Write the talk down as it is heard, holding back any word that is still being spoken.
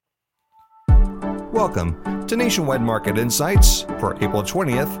Welcome to Nationwide Market Insights for April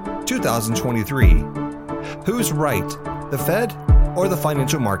 20th, 2023. Who's right, the Fed or the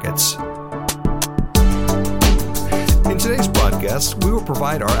financial markets? In today's broadcast, we will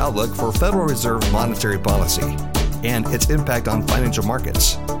provide our outlook for Federal Reserve monetary policy and its impact on financial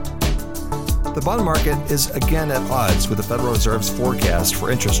markets. The bond market is again at odds with the Federal Reserve's forecast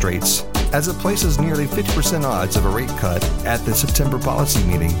for interest rates, as it places nearly 50% odds of a rate cut at the September policy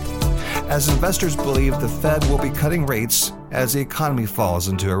meeting, as investors believe the Fed will be cutting rates as the economy falls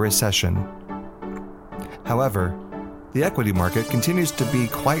into a recession. However, the equity market continues to be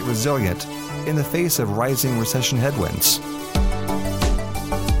quite resilient in the face of rising recession headwinds.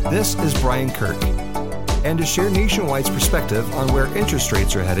 This is Bryan Kirk, and to share Nationwide's perspective on where interest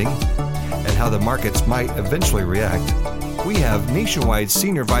rates are heading and how the markets might eventually react, we have Nationwide's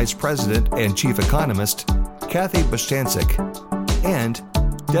Senior Vice President and Chief Economist, Kathy Bostjancic, and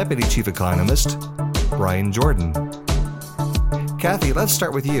Deputy Chief Economist, Bryan Jordan. Kathy, let's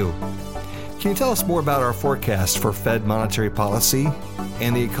start with you. Can you tell us more about our forecast for Fed monetary policy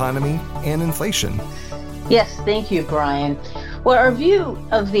and the economy and inflation? Yes, thank you, Bryan. Well, our view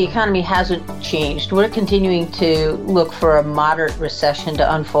of the economy hasn't changed. We're continuing to look for a moderate recession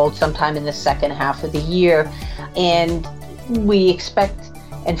to unfold sometime in the second half of the year, and we expect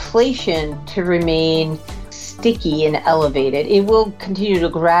inflation to remain sticky and elevated. It will continue to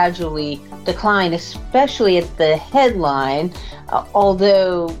gradually decline, especially at the headline,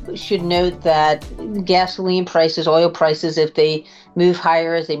 although should note that gasoline prices, oil prices, if they move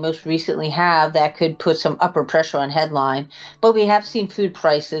higher as they most recently have, that could put some upward pressure on headline. But we have seen food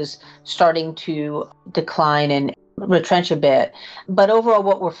prices starting to decline and retrench a bit. But overall,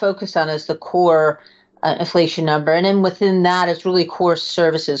 what we're focused on is the core inflation number. And then within that, it's really core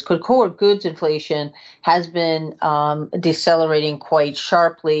services. Core goods inflation has been decelerating quite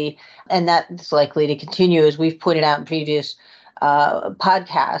sharply, and that's likely to continue. As we've pointed out in previous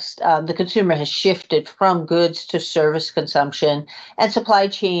podcasts, the consumer has shifted from goods to service consumption, and supply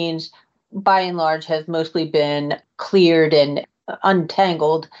chains, by and large, have mostly been cleared and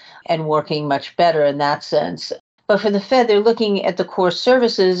untangled and working much better in that sense. But for the Fed, they're looking at the core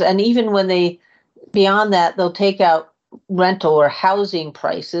services, and even when beyond that, they'll take out rental or housing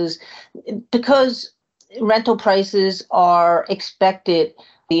prices because rental prices are expected,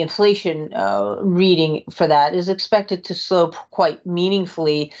 the inflation reading for that is expected to slow quite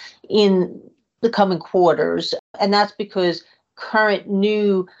meaningfully in the coming quarters. And that's because current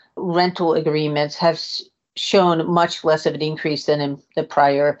new rental agreements have shown much less of an increase than in the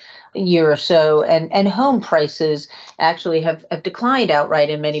prior year or so. And home prices actually have declined outright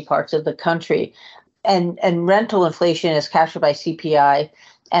in many parts of the country. And rental inflation is captured by CPI,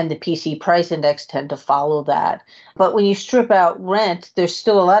 and the PC price index tend to follow that. But when you strip out rent, there's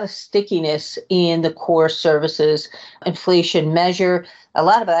still a lot of stickiness in the core services inflation measure, a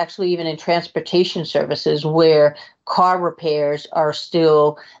lot of it actually even in transportation services, where car repairs are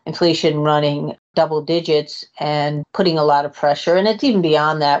still inflation running double digits and putting a lot of pressure. And it's even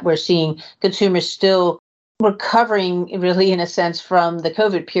beyond that. We're seeing consumers still recovering, really, in a sense, from the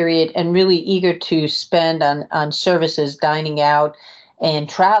COVID period and really eager to spend on services, dining out and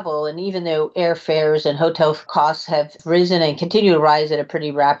travel. And even though airfares and hotel costs have risen and continue to rise at a pretty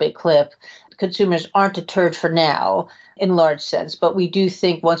rapid clip, consumers aren't deterred for now in large sense. But we do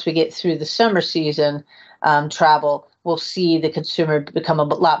think once we get through the summer season travel, we'll see the consumer become a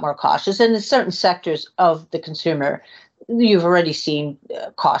lot more cautious. And in certain sectors of the consumer, you've already seen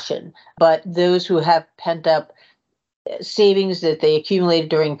caution. But those who have pent up savings that they accumulated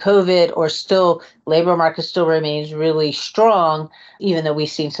during COVID, or still labor market still remains really strong, even though we've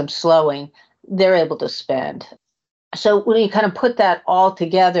seen some slowing, they're able to spend. So when you kind of put that all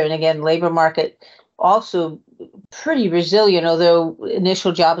together, and again, labor market also pretty resilient, although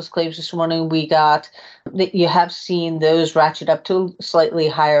initial jobless claims this morning we got, that you have seen those ratchet up to a slightly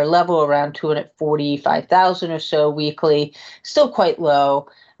higher level, around 245,000 or so weekly, still quite low,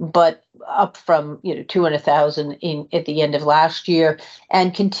 but up from 200,000 at the end of last year.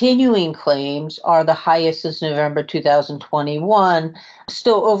 And continuing claims are the highest since November 2021.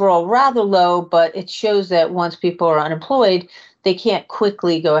 Still overall rather low, but it shows that once people are unemployed, they can't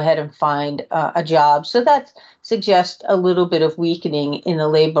quickly go ahead and find a job. So that suggests a little bit of weakening in the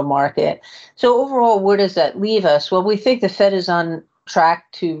labor market. So overall, where does that leave us? Well, we think the Fed is on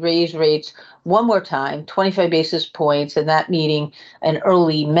track to raise rates one more time, 25 basis points, in that meeting in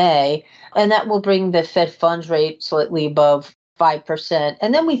early May. And that will bring the Fed funds rate slightly above 5%.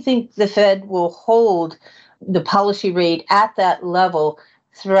 And then we think the Fed will hold the policy rate at that level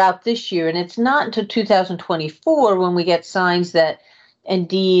throughout this year. And it's not until 2024 when we get signs that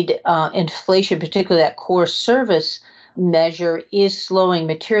indeed inflation, particularly that core service measure, is slowing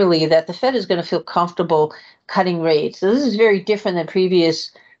materially, that the Fed is going to feel comfortable cutting rates. So this is very different than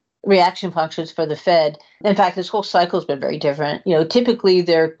previous reaction functions for the Fed. In fact, this whole cycle has been very different. Typically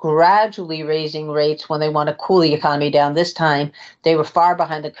they're gradually raising rates when they want to cool the economy down. This time they were far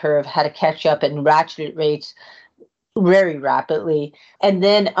behind the curve, had to catch up and ratcheted rates very rapidly. And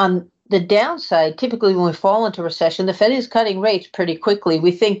then on the downside, typically when we fall into recession, the Fed is cutting rates pretty quickly.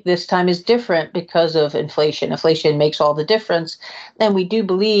 We think this time is different because of inflation. Inflation makes all the difference. And we do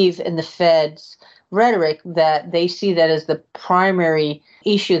believe in the Fed's rhetoric that they see that as the primary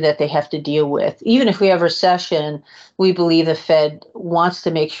issue that they have to deal with. Even if we have recession, we believe the Fed wants to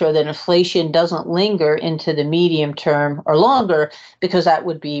make sure that inflation doesn't linger into the medium term or longer, because that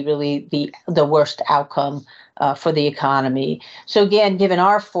would be really the worst outcome for the economy. So again, given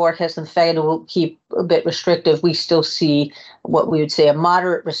our forecast, and the Fed will keep a bit restrictive, we still see what we would say a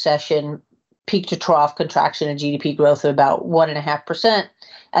moderate recession, peak to trough contraction in GDP growth of about 1.5%,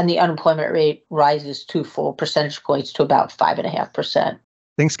 and the unemployment rate rises 2 full percentage points to about 5.5%.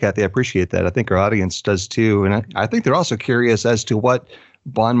 Thanks, Kathy. I appreciate that. I think our audience does too. And I think they're also curious as to what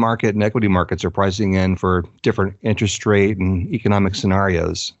bond market and equity markets are pricing in for different interest rate and economic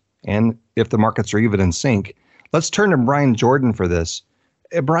scenarios, and if the markets are even in sync. Let's turn to Bryan Jordan for this.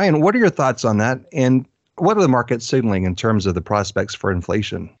 Bryan, what are your thoughts on that? And what are the markets signaling in terms of the prospects for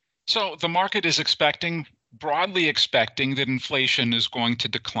inflation? So the market is broadly expecting that inflation is going to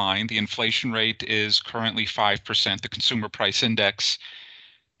decline. The inflation rate is currently 5%. The consumer price index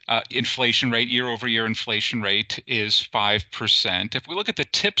inflation rate, year-over-year inflation rate, is 5%. If we look at the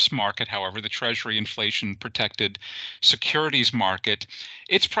TIPS market, however, the Treasury inflation protected securities market,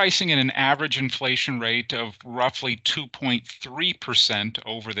 it's pricing in an average inflation rate of roughly 2.3%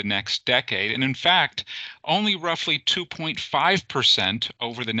 over the next decade. And in fact, only roughly 2.5%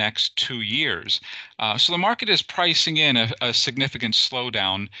 over the next 2 years. So the market is pricing in a significant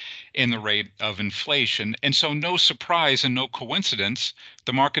slowdown in the rate of inflation. And so no surprise and no coincidence,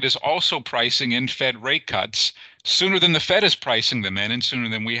 the market is also pricing in Fed rate cuts sooner than the Fed is pricing them in, and sooner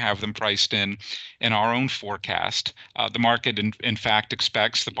than we have them priced in our own forecast. The market, in fact,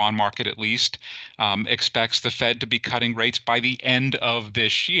 expects, the bond market at least, expects the Fed to be cutting rates by the end of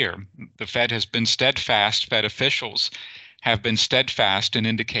this year. The Fed has been steadfast, Fed officials have been steadfast in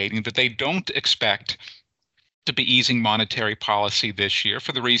indicating that they don't expect to be easing monetary policy this year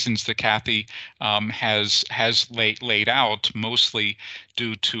for the reasons that Kathy has laid out, mostly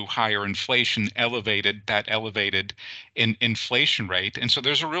due to higher inflation, elevated inflation rate. And so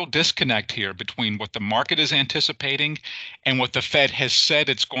there's a real disconnect here between what the market is anticipating and what the Fed has said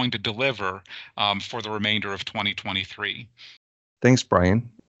it's going to deliver for the remainder of 2023. Thanks, Bryan.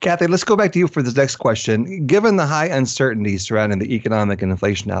 Kathy, let's go back to you for this next question. Given the high uncertainty surrounding the economic and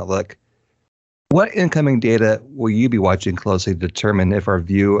inflation outlook, what incoming data will you be watching closely to determine if our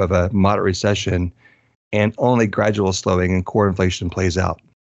view of a moderate recession and only gradual slowing in core inflation plays out?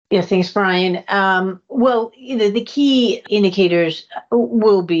 Yeah, thanks, Bryan. Well, the key indicators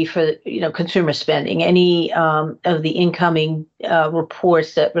will be for consumer spending. Any of the incoming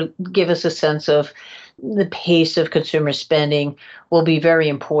reports that give us a sense of the pace of consumer spending will be very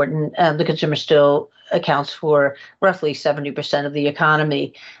important. The consumer still accounts for roughly 70% of the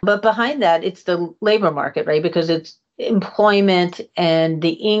economy. But behind that, it's the labor market, right? Because it's employment and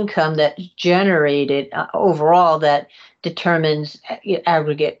the income that's generated overall that determines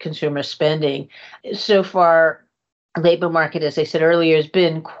aggregate consumer spending. So far, labor market, as I said earlier, has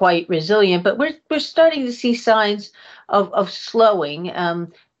been quite resilient, but we're starting to see signs of slowing.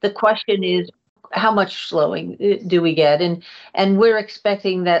 The question is, how much slowing do we get? And we're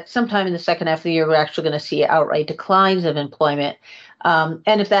expecting that sometime in the second half of the year, we're actually going to see outright declines of employment. And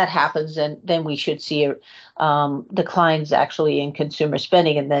if that happens, then we should see declines actually in consumer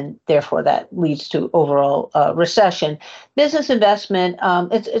spending, and then therefore that leads to overall recession. Business investment,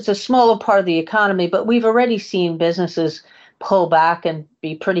 it's a smaller part of the economy, but we've already seen businesses pull back and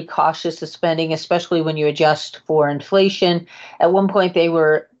be pretty cautious of spending, especially when you adjust for inflation. At one point, they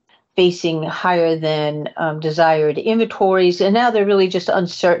were facing higher than desired inventories. And now they're really just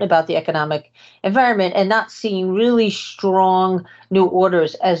uncertain about the economic environment and not seeing really strong new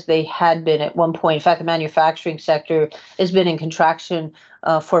orders as they had been at one point. In fact, the manufacturing sector has been in contraction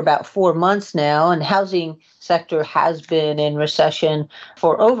for about 4 months now, and housing sector has been in recession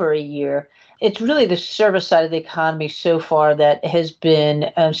for over a year. It's really the service side of the economy so far that has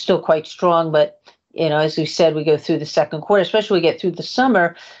been still quite strong, but as we said, we go through the second quarter, especially we get through the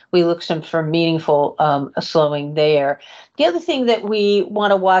summer, we look for meaningful slowing there. The other thing that we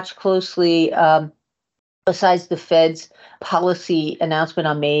want to watch closely besides the Fed's policy announcement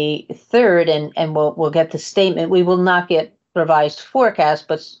on May 3rd, and we'll get the statement, we will not get revised forecast,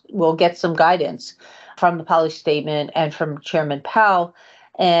 but we'll get some guidance from the policy statement and from Chairman Powell.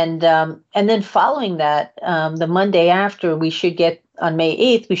 And then following that, the Monday after, we should get, on May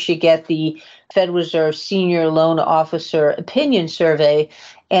 8th, we should get the Fed Reserve Senior Loan Officer Opinion Survey.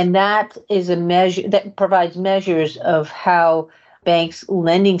 And that is a measure that provides measures of how banks'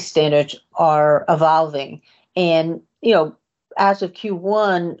 lending standards are evolving. And, as of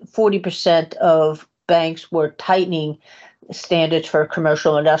Q1, 40% of banks were tightening standards for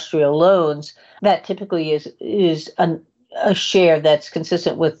commercial industrial loans. That typically is a share that's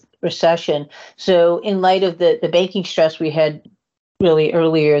consistent with recession. So in light of the banking stress we had really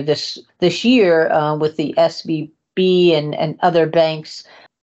earlier this year with the SVB and other banks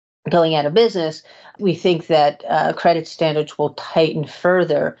going out of business, we think that credit standards will tighten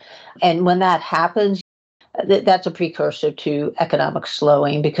further. And when that happens, that's a precursor to economic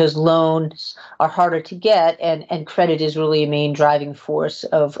slowing, because loans are harder to get and credit is really a main driving force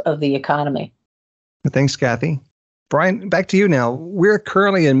of the economy. Thanks, Kathy. Bryan, back to you now. We're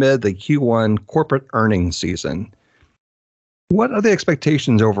currently amid the Q1 corporate earnings season. What are the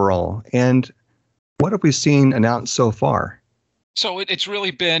expectations overall, and what have we seen announced so far? So it's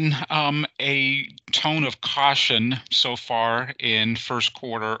really been a tone of caution so far in first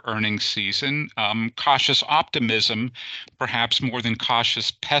quarter earnings season. Cautious optimism, perhaps more than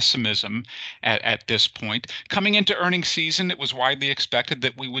cautious pessimism at this point. Coming into earnings season, it was widely expected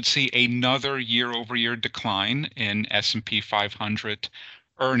that we would see another year-over-year decline in S&P 500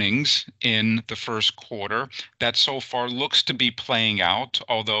 earnings in the first quarter. That so far looks to be playing out,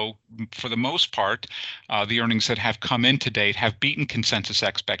 although for the most part, the earnings that have come in to date have beaten consensus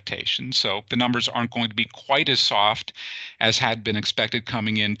expectations. So the numbers aren't going to be quite as soft as had been expected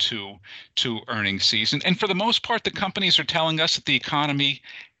coming into earnings season. And for the most part, the companies are telling us that the economy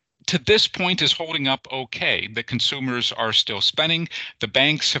to this point is holding up okay. The consumers are still spending. The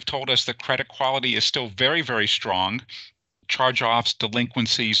banks have told us that credit quality is still very, very strong. Charge-offs,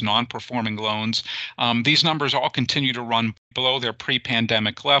 delinquencies, non-performing loans. These numbers all continue to run below their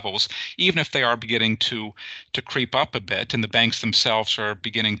pre-pandemic levels, even if they are beginning to creep up a bit, and the banks themselves are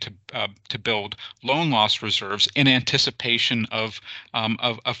beginning to build loan loss reserves in anticipation of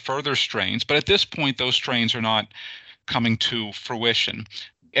further strains. But at this point, those strains are not coming to fruition.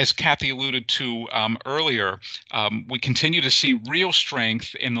 As Kathy alluded to earlier, we continue to see real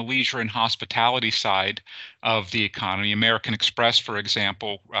strength in the leisure and hospitality side of the economy. American Express, for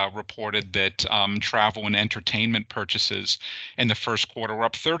example, reported that travel and entertainment purchases in the first quarter were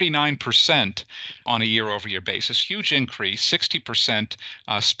up 39% on a year-over-year basis. Huge increase, 60%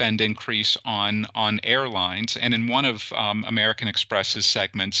 spend increase on airlines, and in one of American Express's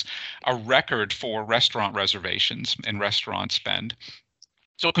segments, a record for restaurant reservations and restaurant spend.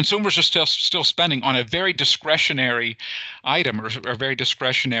 So consumers are still spending on a very discretionary item or very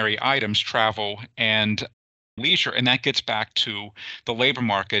discretionary items, travel and leisure. And that gets back to the labor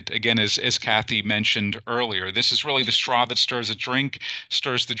market. Again, as Kathy mentioned earlier, this is really the straw that stirs the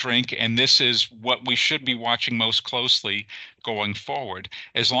drink. And this is what we should be watching most closely going forward.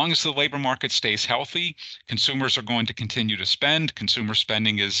 As long as the labor market stays healthy, consumers are going to continue to spend. Consumer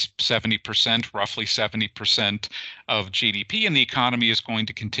spending is 70%, roughly 70% of GDP, and the economy is going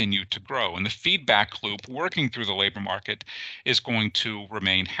to continue to grow. And the feedback loop working through the labor market is going to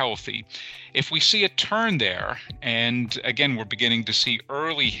remain healthy. If we see a turn there, and again, we're beginning to see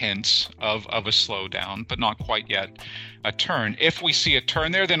early hints of a slowdown, but not quite yet a turn. If we see a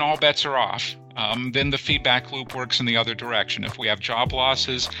turn there, then all bets are off. Then the feedback loop works in the other direction. If we have job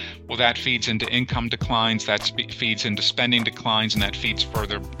losses, well, that feeds into income declines, that feeds into spending declines, and that feeds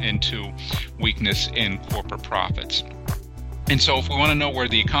further into weakness in corporate profits. And so if we want to know where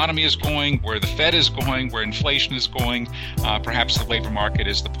the economy is going, where the Fed is going, where inflation is going, perhaps the labor market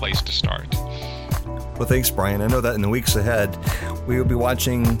is the place to start. Well, thanks, Bryan. I know that in the weeks ahead, we will be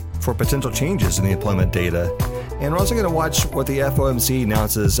watching for potential changes in the employment data. And we're also going to watch what the FOMC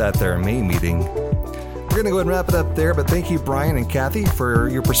announces at their May meeting. We're going to go ahead and wrap it up there, but thank you, Bryan and Kathy, for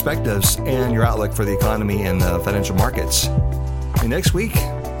your perspectives and your outlook for the economy and the financial markets. And next week,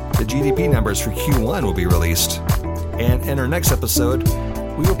 the GDP numbers for Q1 will be released. And in our next episode,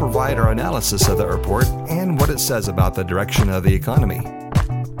 we will provide our analysis of that report and what it says about the direction of the economy.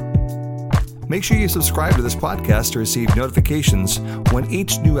 Make sure you subscribe to this podcast to receive notifications when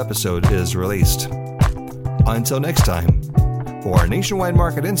each new episode is released. Until next time, for Nationwide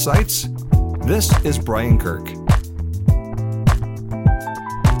Market Insights, this is Bryan Kirk.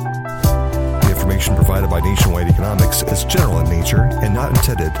 The information information provided by Nationwide Economics is general in nature and not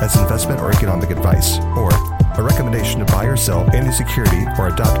intended as investment or economic advice, or a recommendation to buy or sell any security or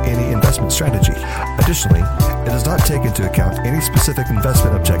adopt any investment strategy. Additionally, it does not take into account any specific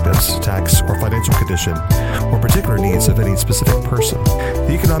investment objectives, tax or financial condition, or particular needs of any specific person.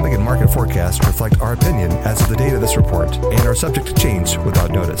 The economic and market forecasts reflect our opinion as of the date of this report and are subject to change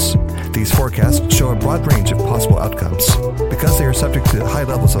without notice. These forecasts show a broad range of possible outcomes. Because they are subject to high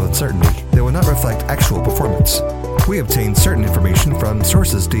levels of uncertainty, they will not reflect actual performance. We obtain certain information from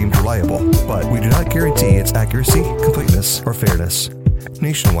sources deemed reliable, but we do not guarantee its accuracy, completeness, or fairness.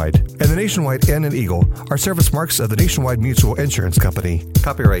 Nationwide and the Nationwide N and Eagle are service marks of the Nationwide Mutual Insurance Company.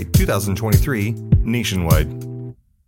 Copyright 2023, Nationwide.